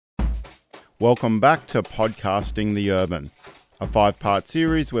Welcome back to Podcasting the Urban, a 5-part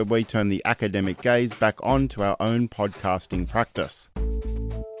series where we turn the academic gaze back onto our own podcasting practice.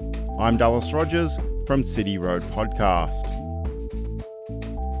 I'm Dallas Rogers from City Road Podcast.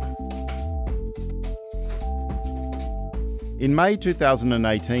 In May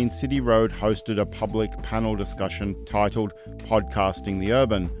 2018, City Road hosted a public panel discussion titled Podcasting the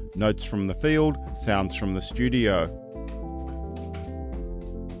Urban, Notes from the Field, Sounds from the Studio.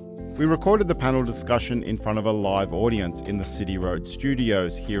 We recorded the panel discussion in front of a live audience in the City Road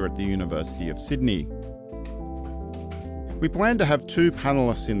studios here at the University of Sydney. We planned to have 2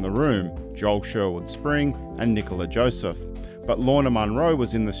 panellists in the room, Joel Sherwood-Spring and Nicola Joseph, but Lorna Monro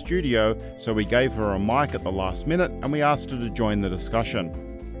was in the studio, so we gave her a mic at the last minute and we asked her to join the discussion.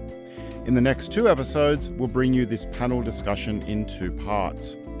 In the next 2 episodes, we'll bring you this panel discussion in 2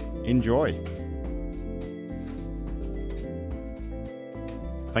 parts. Enjoy.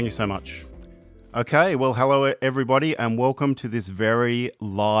 Thank you so much. Okay, well, hello everybody and welcome to this very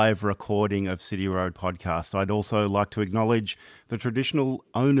live recording of City Road Podcast. I'd also like to acknowledge the traditional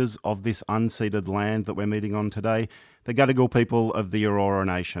owners of this unceded land that we're meeting on today, the Gadigal people of the Aurora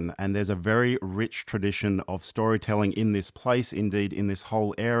Nation. And there's a very rich tradition of storytelling in this place, indeed in this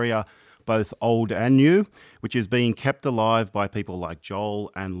whole area, both old and new, which is being kept alive by people like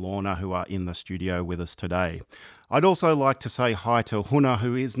Joel and Lorna who are in the studio with us today. I'd also like to say hi to Huna,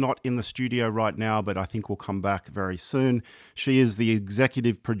 who is not in the studio right now, but I think will come back very soon. She is the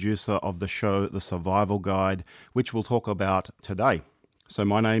executive producer of the show The Survival Guide, which we'll talk about today. So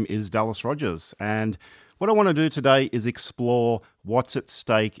my name is Dallas Rogers, and what I want to do today is explore what's at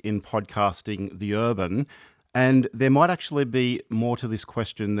stake in podcasting the urban. And there might actually be more to this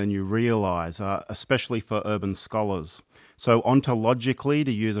question than you realise, especially for urban scholars. So ontologically,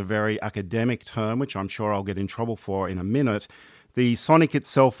 to use a very academic term, which I'm sure I'll get in trouble for in a minute, the sonic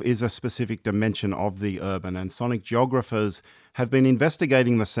itself is a specific dimension of the urban, and sonic geographers have been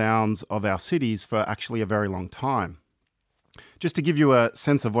investigating the sounds of our cities for actually a very long time. Just to give you a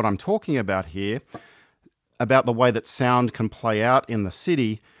sense of what I'm talking about here, about the way that sound can play out in the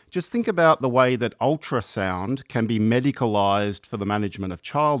city, just think about the way that ultrasound can be medicalised for the management of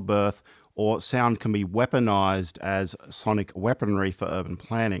childbirth, or sound can be weaponised as sonic weaponry for urban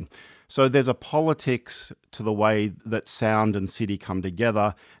planning. So there's a politics to the way that sound and city come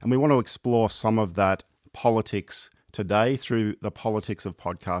together, and we want to explore some of that politics today through the politics of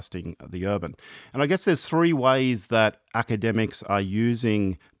podcasting the urban. And I guess there's 3 ways that academics are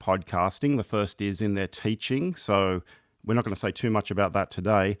using podcasting. The first is in their teaching, so we're not going to say too much about that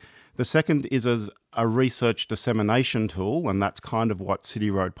today. The second is as a research dissemination tool, and that's kind of what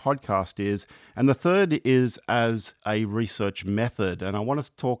City Road Podcast is. And the third is as a research method, and I want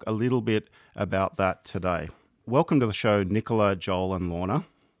to talk a little bit about that today. Welcome to the show, Nicola, Joel and Lorna.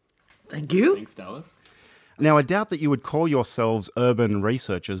 Thank you. Thanks, Dallas. Now, I doubt that you would call yourselves urban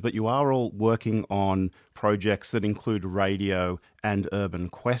researchers, but you are all working on projects that include radio and urban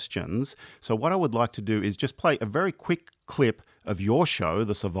questions. So what I would like to do is just play a very quick clip of your show,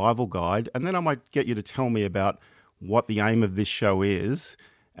 The Survival Guide, and then I might get you to tell me about what the aim of this show is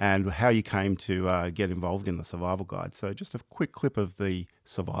and how you came to get involved in The Survival Guide. So just a quick clip of the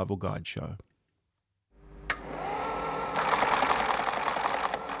Survival Guide show.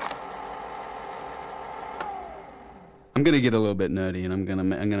 I'm going to get a little bit nerdy, and I'm going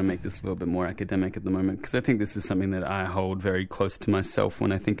to make this a little bit more academic at the moment, because I think this is something that I hold very close to myself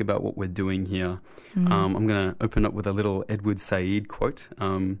when I think about what we're doing here. I'm going to open up with a little Edward Said quote.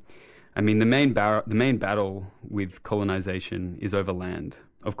 I mean, the main battle with colonization is over land,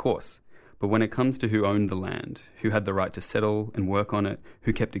 of course. But when it comes to who owned the land, who had the right to settle and work on it,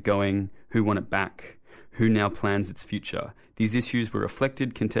 who kept it going, who won it back, who now plans its future, these issues were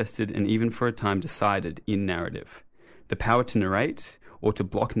reflected, contested, and even for a time decided in narrative. The power to narrate or to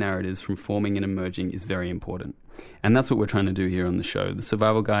block narratives from forming and emerging is very important. And that's what we're trying to do here on the show. The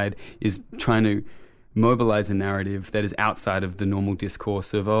Survival Guide is trying to mobilize a narrative that is outside of the normal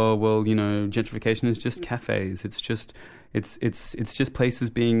discourse of, oh, well, you know, gentrification is just cafes. It's just places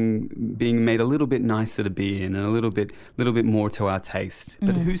being made a little bit nicer to be in and a little bit more to our taste.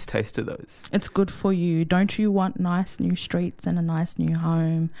 But whose taste are those? It's good for you. Don't you want nice new streets and a nice new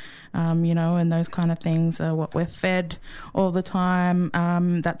home? And those kind of things are what we're fed all the time.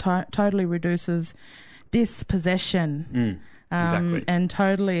 That totally reduces dispossession. Exactly. And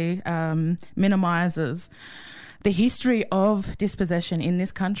totally minimises the history of dispossession in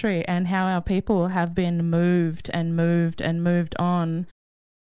this country and how our people have been moved on.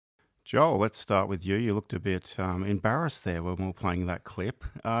 Joel, let's start with you. You looked a bit embarrassed there when we were playing that clip.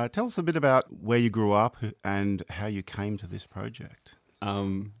 Tell us a bit about where you grew up and how you came to this project.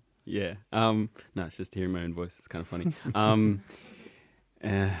 Yeah. No, it's just hearing my own voice. It's kind of funny.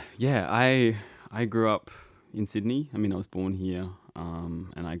 I grew up in Sydney. I mean, I was born here,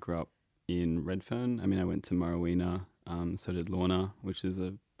 and I grew up in Redfern. I mean, I went to Morowena. So did Lorna, which is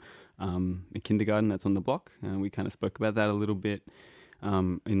a kindergarten that's on the block. We kind of spoke about that a little bit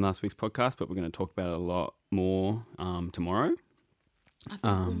in last week's podcast, but we're going to talk about it a lot more tomorrow. I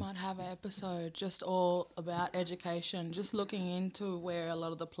think we might have an episode just all about education, just looking into where a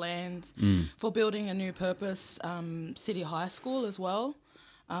lot of the plans for building a new purpose city high school as well.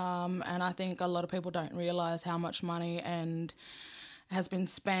 And I think a lot of people don't realise how much money and has been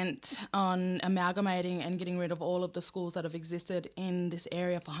spent on amalgamating and getting rid of all of the schools that have existed in this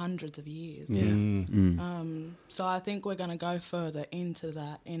area for hundreds of years. So I think we're going to go further into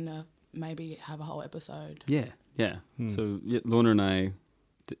that maybe have a whole episode. Yeah. So Lorna and I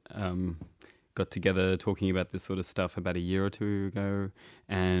got together talking about this sort of stuff about a year or two ago,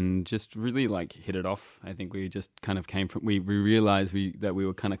 and just really hit it off. I think we just kind of came from, we realized that we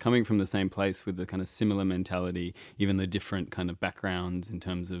were kind of coming from the same place with the kind of similar mentality, even though different kind of backgrounds in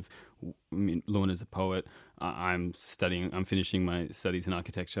terms of, I mean, Lorna's a poet. I'm finishing my studies in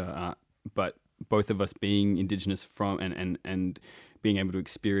architecture, but both of us being Indigenous from and being able to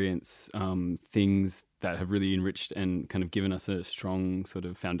experience things that have really enriched and kind of given us a strong sort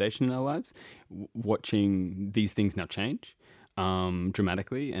of foundation in our lives, watching these things now change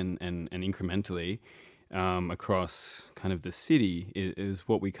dramatically and incrementally across kind of the city is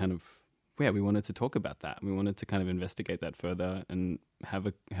what we kind of, we wanted to talk about that. We wanted to kind of investigate that further and have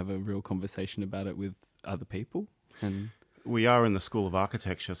a real conversation about it with other people. And we are in the School of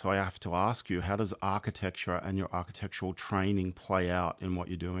Architecture, so I have to ask you, how does architecture and your architectural training play out in what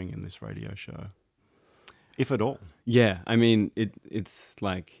you're doing in this radio show, if at all? Yeah, I mean, it's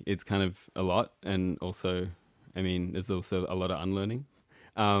kind of a lot, and also, I mean, there's also a lot of unlearning.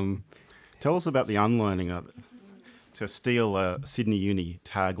 Tell us about the unlearning of it, to steal a Sydney Uni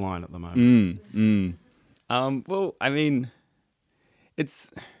tagline at the moment. Well, I mean,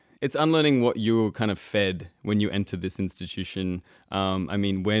 it's unlearning what you were kind of fed when you entered this institution. I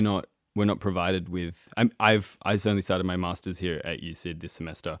mean, we're not provided with. I've only started my master's here at USyd this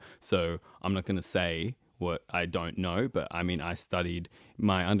semester, so I'm not going to say what I don't know. But I mean, I studied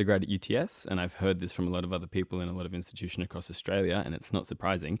my undergrad at UTS, and I've heard this from a lot of other people in a lot of institutions across Australia, and it's not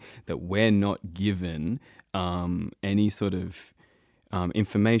surprising that we're not given any sort of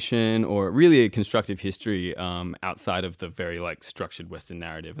information or really a constructive history outside of the very structured Western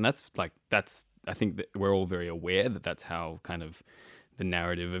narrative. And that's I think that we're all very aware that that's how kind of the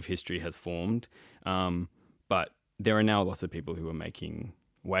narrative of history has formed. But there are now lots of people who are making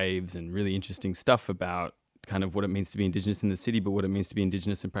waves and really interesting stuff about kind of what it means to be Indigenous in the city, but what it means to be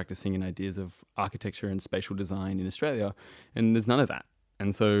Indigenous and practicing in ideas of architecture and spatial design in Australia. And there's none of that.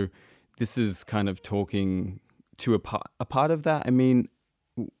 And so this is kind of talking to a part of that. I mean,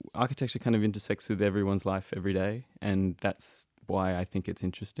 architecture kind of intersects with everyone's life every day, and that's why I think it's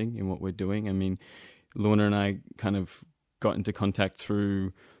interesting in what we're doing. I mean, Lorna and I kind of got into contact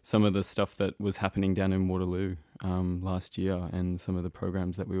through some of the stuff that was happening down in Waterloo last year, and some of the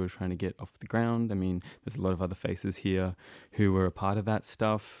programs that we were trying to get off the ground. I mean, there's a lot of other faces here who were a part of that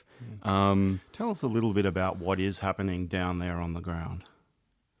stuff. Tell us a little bit about what is happening down there on the ground.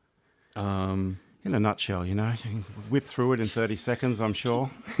 In a nutshell, you can whip through it in 30 seconds, I'm sure.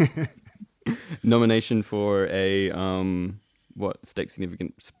 Nomination for a state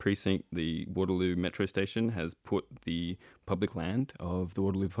significant precinct, the Waterloo Metro Station has put the public land of the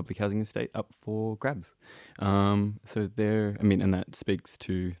Waterloo Public Housing Estate up for grabs. So there, I mean, and that speaks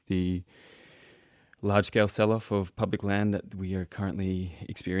to the large-scale sell-off of public land that we are currently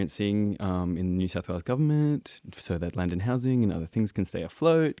experiencing in the New South Wales government, so that land and housing and other things can stay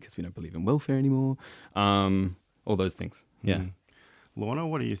afloat because we don't believe in welfare anymore. All those things, yeah. Lorna,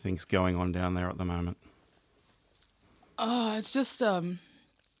 what do you think's going on down there at the moment? Oh, it's just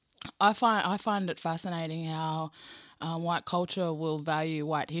I find it fascinating how white culture will value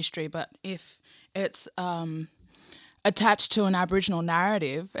white history, but if it's attached to an Aboriginal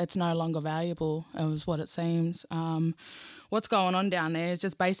narrative, it's no longer valuable, is what it seems. What's going on down there is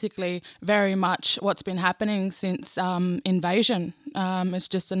just basically very much what's been happening since invasion. It's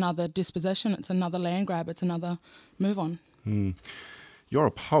just another dispossession, it's another land grab, it's another move on. You're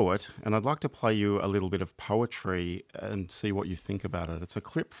a poet, and I'd like to play you a little bit of poetry and see what you think about it. It's a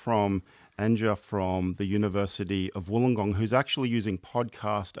clip from Anja from the University of Wollongong, who's actually using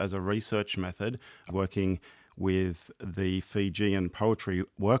podcast as a research method, working with the Fijian Poetry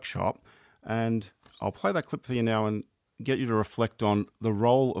Workshop. And I'll play that clip for you now and get you to reflect on the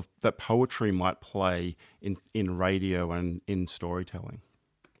role that poetry might play in radio and in storytelling.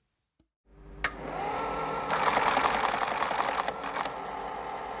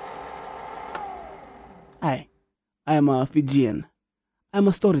 Hi, I am a Fijian. I'm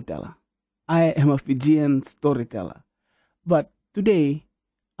a storyteller. I am a Fijian storyteller. But today,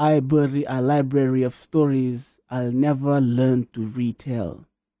 I bury a library of stories I'll never learn to retell.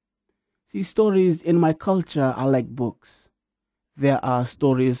 See, stories in my culture are like books. There are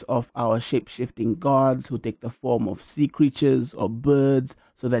stories of our shape-shifting gods who take the form of sea creatures or birds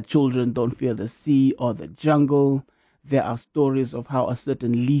so that children don't fear the sea or the jungle. There are stories of how a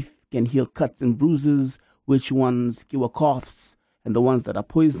certain leaf can heal cuts and bruises, which ones cure coughs, and the ones that are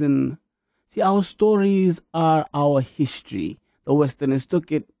poison. See, our stories are our history. The Westerners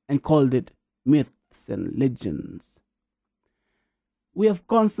took it and called it myths and legends. We have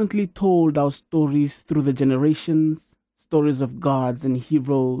constantly told our stories through the generations, stories of gods and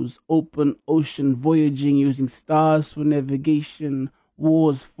heroes, open ocean voyaging using stars for navigation,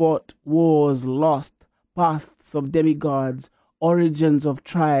 wars fought, wars lost, paths of demigods, origins of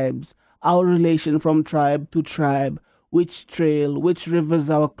tribes, our relation from tribe to tribe, which trail, which rivers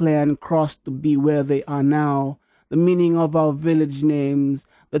our clan crossed to be where they are now, the meaning of our village names,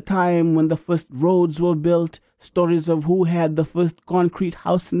 the time when the first roads were built, stories of who had the first concrete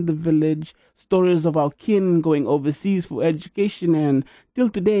house in the village, stories of our kin going overseas for education, and till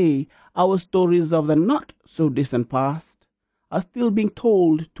today, our stories of the not-so-distant past are still being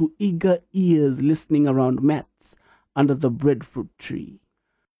told to eager ears listening around mats under the breadfruit tree.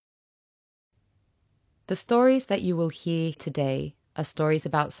 The stories that you will hear today are stories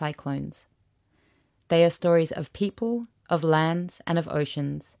about cyclones. They are stories of people, of lands and of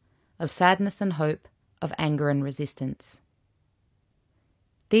oceans, of sadness and hope, of anger and resistance.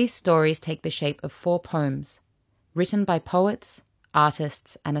 These stories take the shape of 4 poems, written by poets,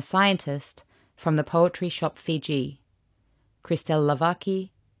 artists and a scientist from the poetry shop Fiji, Christelle Lavaki,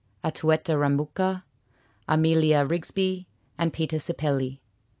 Atueta Rambuka, Amelia Rigsby and Peter Sipelli.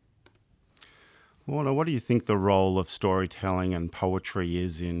 Lorna, what do you think the role of storytelling and poetry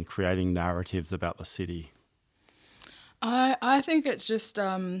is in creating narratives about the city? I think it's just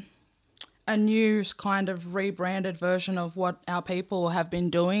a new kind of rebranded version of what our people have been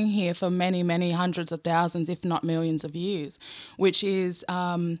doing here for many, many hundreds of thousands, if not millions of years, which is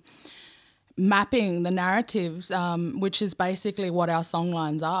mapping the narratives, which is basically what our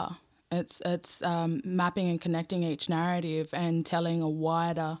songlines are. It's mapping and connecting each narrative and telling a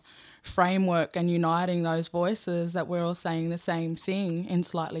wider framework and uniting those voices that we're all saying the same thing in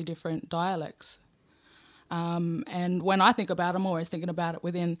slightly different dialects. And when I think about it, I'm always thinking about it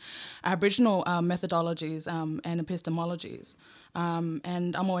within Aboriginal methodologies and epistemologies.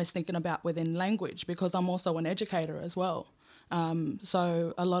 And I'm always thinking about within language because I'm also an educator as well.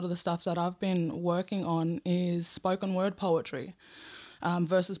 So a lot of the stuff that I've been working on is spoken word poetry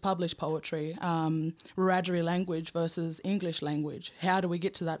versus published poetry, Wiradjuri language versus English language. How do we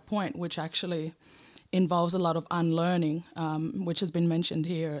get to that point, which actually involves a lot of unlearning, which has been mentioned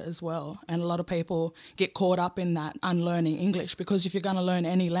here as well. And a lot of people get caught up in that unlearning English because if you're going to learn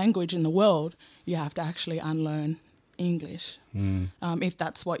any language in the world, you have to actually unlearn English, if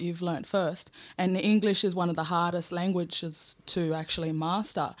that's what you've learnt first. And English is one of the hardest languages to actually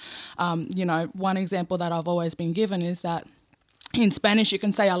master. One example that I've always been given is that in Spanish you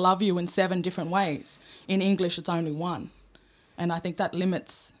can say I love you in 7 different ways. In English it's only one. And I think that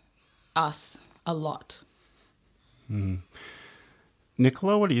limits us a lot.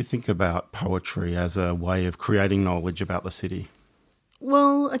 Nicola, what do you think about poetry as a way of creating knowledge about the city?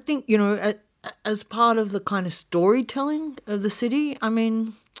 Well, I think, as part of the kind of storytelling of the city, I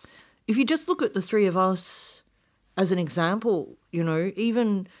mean, if you just look at the 3 of us as an example,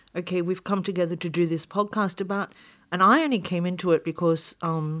 we've come together to do this podcast about, and I only came into it because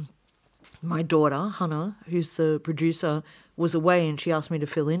my daughter, Hannah, who's the producer, was away and she asked me to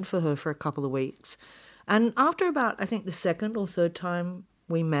fill in for her for a couple of weeks. And after about, I think, the 2nd or 3rd time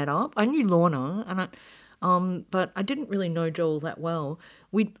we met up, I knew Lorna, but I didn't really know Joel that well.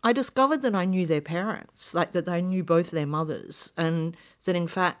 I discovered that I knew their parents, like that I knew both their mothers, and that in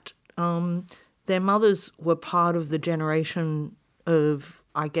fact their mothers were part of the generation of,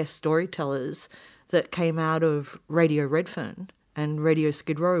 I guess, storytellers that came out of Radio Redfern and Radio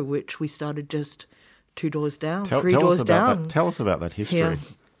Skid Row, which we started just 2 doors down, 3 doors down. Tell us about that history.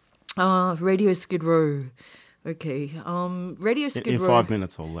 Yeah. Radio Skid Row. Okay. Radio Skid Row. In 5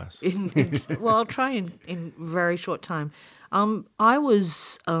 minutes or less. Well, I'll try in very short time. I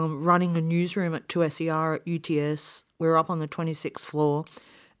was running a newsroom at 2SER at UTS. We were up on the 26th floor.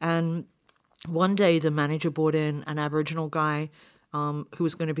 And one day the manager brought in an Aboriginal guy who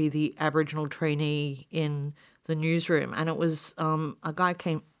was going to be the Aboriginal trainee in the newsroom. And it was a guy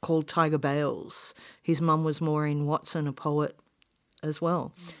called Tiger Bales. His mum was Maureen Watson, a poet as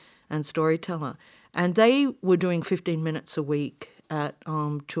well and storyteller. And they were doing 15 minutes a week at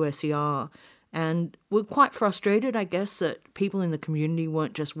 2SER, and were quite frustrated, I guess, that people in the community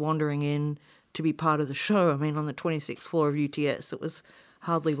weren't just wandering in to be part of the show. I mean, on the 26th floor of UTS, it was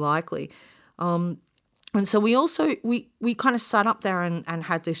hardly likely. And so we kind of sat up there and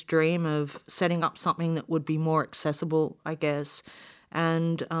had this dream of setting up something that would be more accessible, I guess.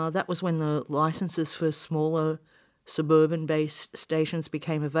 And that was when the licenses for smaller suburban-based stations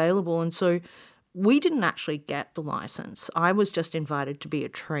became available. And so we didn't actually get the license. I was just invited to be a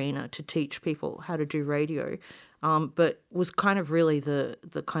trainer to teach people how to do radio, but was kind of really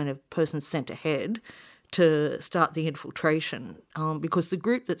the kind of person sent ahead to start the infiltration, because the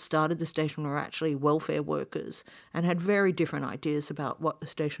group that started the station were actually welfare workers and had very different ideas about what the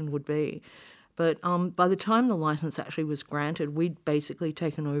station would be. But by the time the license actually was granted, we'd basically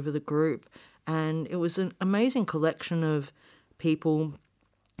taken over the group, and it was an amazing collection of people,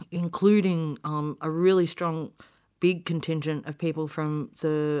 including a really strong big contingent of people from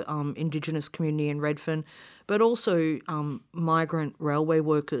the Indigenous community in Redfern, but also migrant railway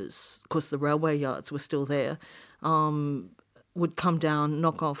workers, because the railway yards were still there, would come down,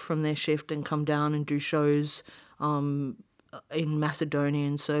 knock off from their shift and come down and do shows in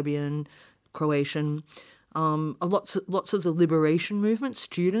Macedonian, Serbian, Croatian. Lots of the liberation movement,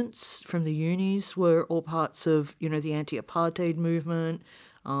 students from the unis were all parts of, the anti-apartheid movement.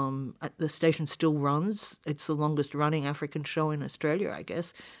 The station still runs. It's the longest running African show in Australia, I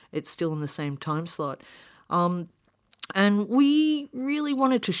guess. It's still in the same time slot. And we really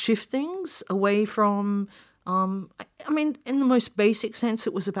wanted to shift things away from, in the most basic sense,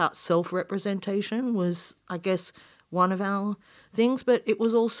 it was about self-representation was, I guess, one of our things, but it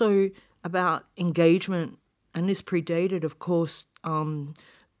was also about engagement. And this predated, of course,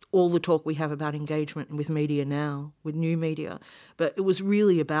 all the talk we have about engagement with media now, with new media. But it was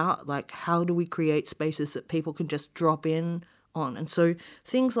really about, how do we create spaces that people can just drop in on? And so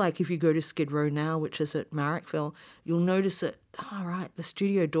things like if you go to Skid Row now, which is at Marrickville, you'll notice that, the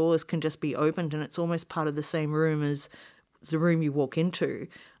studio doors can just be opened and it's almost part of the same room as the room you walk into.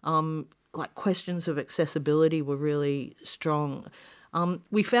 Questions of accessibility were really strong.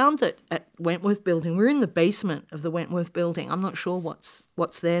 We found that at Wentworth Building, we're in the basement of the Wentworth Building. I'm not sure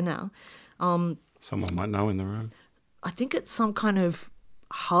what's there now. Someone might know in the room. I think it's some kind of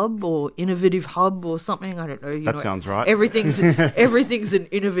hub or innovative hub or something. I don't know. That sounds right. Everything's an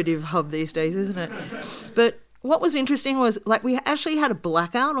innovative hub these days, isn't it? But what was interesting was we actually had a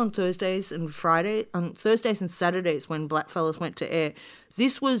blackout on Thursdays and Thursdays and Saturdays when Blackfellas went to air.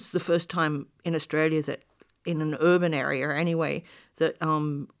 This was the first time in Australia that, in an urban area anyway, that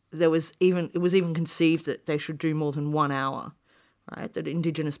it was even conceived that they should do more than 1 hour, right? That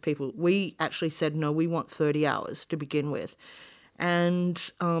Indigenous people, we actually said, no, we want 30 hours to begin with. And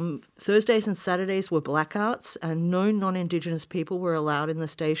Thursdays and Saturdays were blackouts and no non-Indigenous people were allowed in the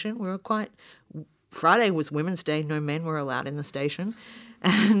station. Friday was Women's Day, no men were allowed in the station.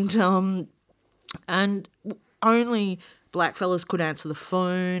 And only blackfellas could answer the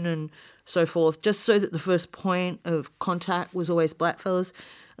phone and so forth, just so that the first point of contact was always blackfellas.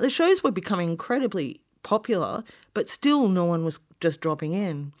 The shows were becoming incredibly popular, but still no one was just dropping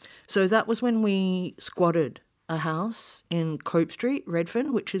in. So that was when we squatted a house in Cope Street,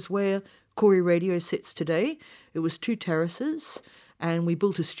 Redfern, which is where Corey Radio sits today. It was 2 terraces, and we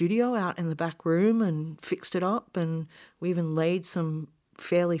built a studio out in the back room and fixed it up, and we even laid some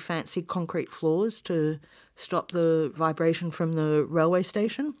fairly fancy concrete floors to stop the vibration from the railway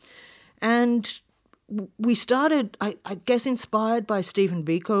station. And we started, I guess, inspired by Stephen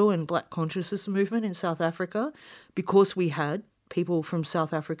Biko and Black Consciousness movement in South Africa, because we had people from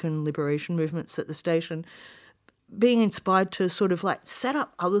South African liberation movements at the station, being inspired to sort of set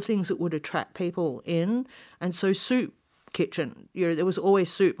up other things that would attract people in. And so soup kitchen, there was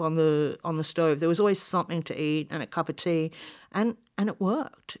always soup on the stove. There was always something to eat and a cup of tea, and it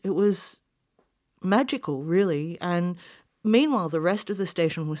worked. It was magical, really. And meanwhile, the rest of the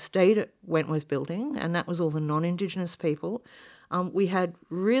station stayed at Wentworth Building, and that was all the non-Indigenous people. We had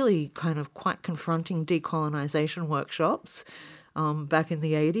really kind of quite confronting decolonisation workshops back in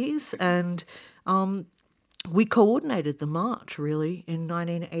the 80s, and we coordinated the march, really, in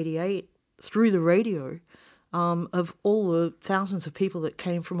 1988 through the radio of all the thousands of people that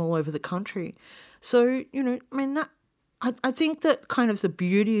came from all over the country. So, I think that kind of the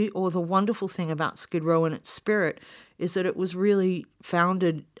beauty or the wonderful thing about Skid Row and its spirit is that it was really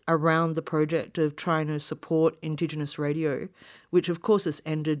founded around the project of trying to support Indigenous radio, which of course has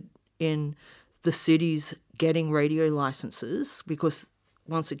ended in the cities getting radio licenses, because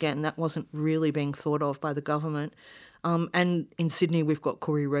once again, that wasn't really being thought of by the government. And in Sydney, we've got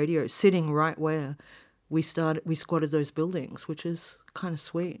Koori Radio sitting right where we squatted those buildings, which is kind of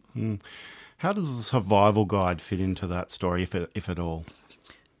sweet. How does the survival guide fit into that story, if at all?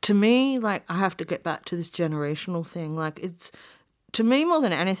 To me, like, I have to get back to this generational thing. Like, it's, to me, more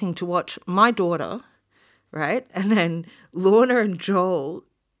than anything, to watch my daughter, right, and then Lorna and Joel,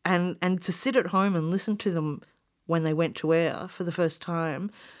 and to sit at home and listen to them when they went to air for the first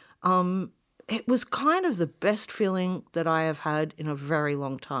time, it was kind of the best feeling that I have had in a very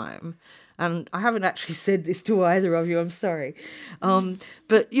long time. And I haven't actually said this to either of you, I'm sorry.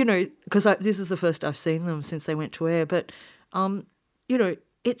 But, you know, because this is the first I've seen them since they went to air. But, you know,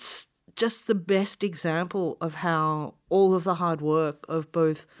 it's just the best example of how all of the hard work of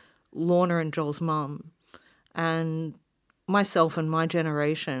both Lorna and Joel's mum and myself and my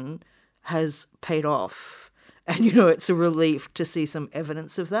generation has paid off. And, you know, it's a relief to see some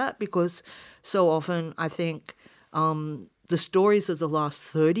evidence of that, because so often I think the stories of the last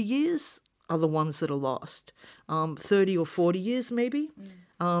 30 years are the ones that are lost. 30 or 40 years maybe.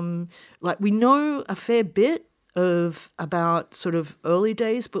 Like, we know a fair bit about sort of early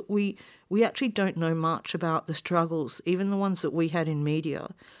days, but we actually don't know much about the struggles, even the ones that we had in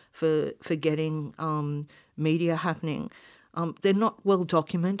media for getting media happening. They're not well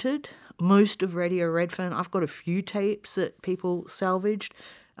documented. Most of Radio Redfern, I've got a few tapes that people salvaged,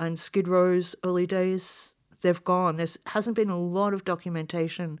 and Skid Row's early days, they've gone. There hasn't been a lot of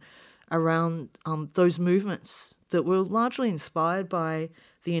documentation around those movements that were largely inspired by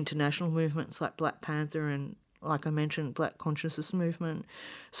the international movements like Black Panther and, like I mentioned, Black Consciousness Movement.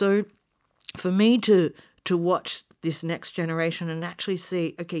 So for me to watch this next generation and actually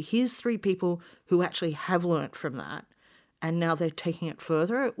see, okay, here's 3 people who actually have learnt from that, and now they're taking it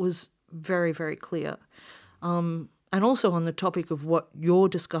further, it was very, very clear. And also on the topic of what you're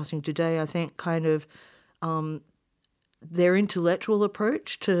discussing today, I think kind of their intellectual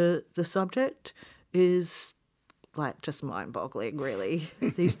approach to the subject is like just mind-boggling, really.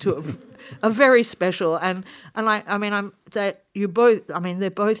 These two are very special, and they're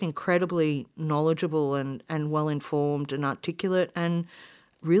both incredibly knowledgeable and well informed and articulate, and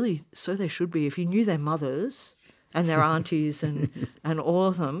really so they should be. If you knew their mothers and their aunties and all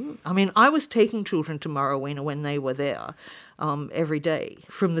of them. I mean, I was taking children to Monro when they were there every day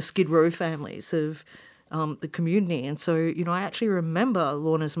from the Skid Row families of the community. And so, you know, I actually remember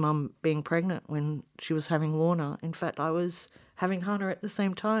Lorna's mum being pregnant when she was having Lorna. In fact, I was having Hannah at the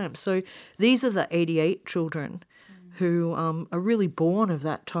same time. So these are the 88 children who are really born of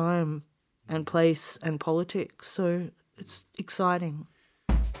that time and place and politics. So it's exciting.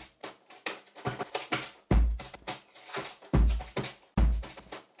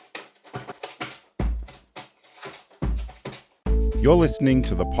 You're listening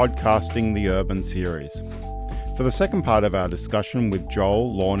to the Podcasting the Urban series. For the second part of our discussion with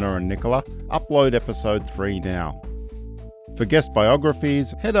Joel, Lorna and Nicola, upload episode 3 now. For guest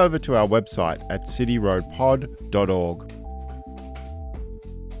biographies, head over to our website at cityroadpod.org.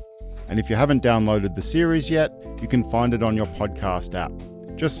 And if you haven't downloaded the series yet, you can find it on your podcast app.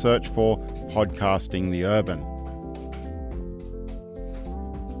 Just search for Podcasting the Urban.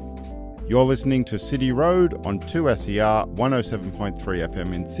 You're listening to City Road on 2SER 107.3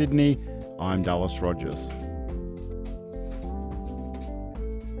 FM in Sydney. I'm Dallas Rogers.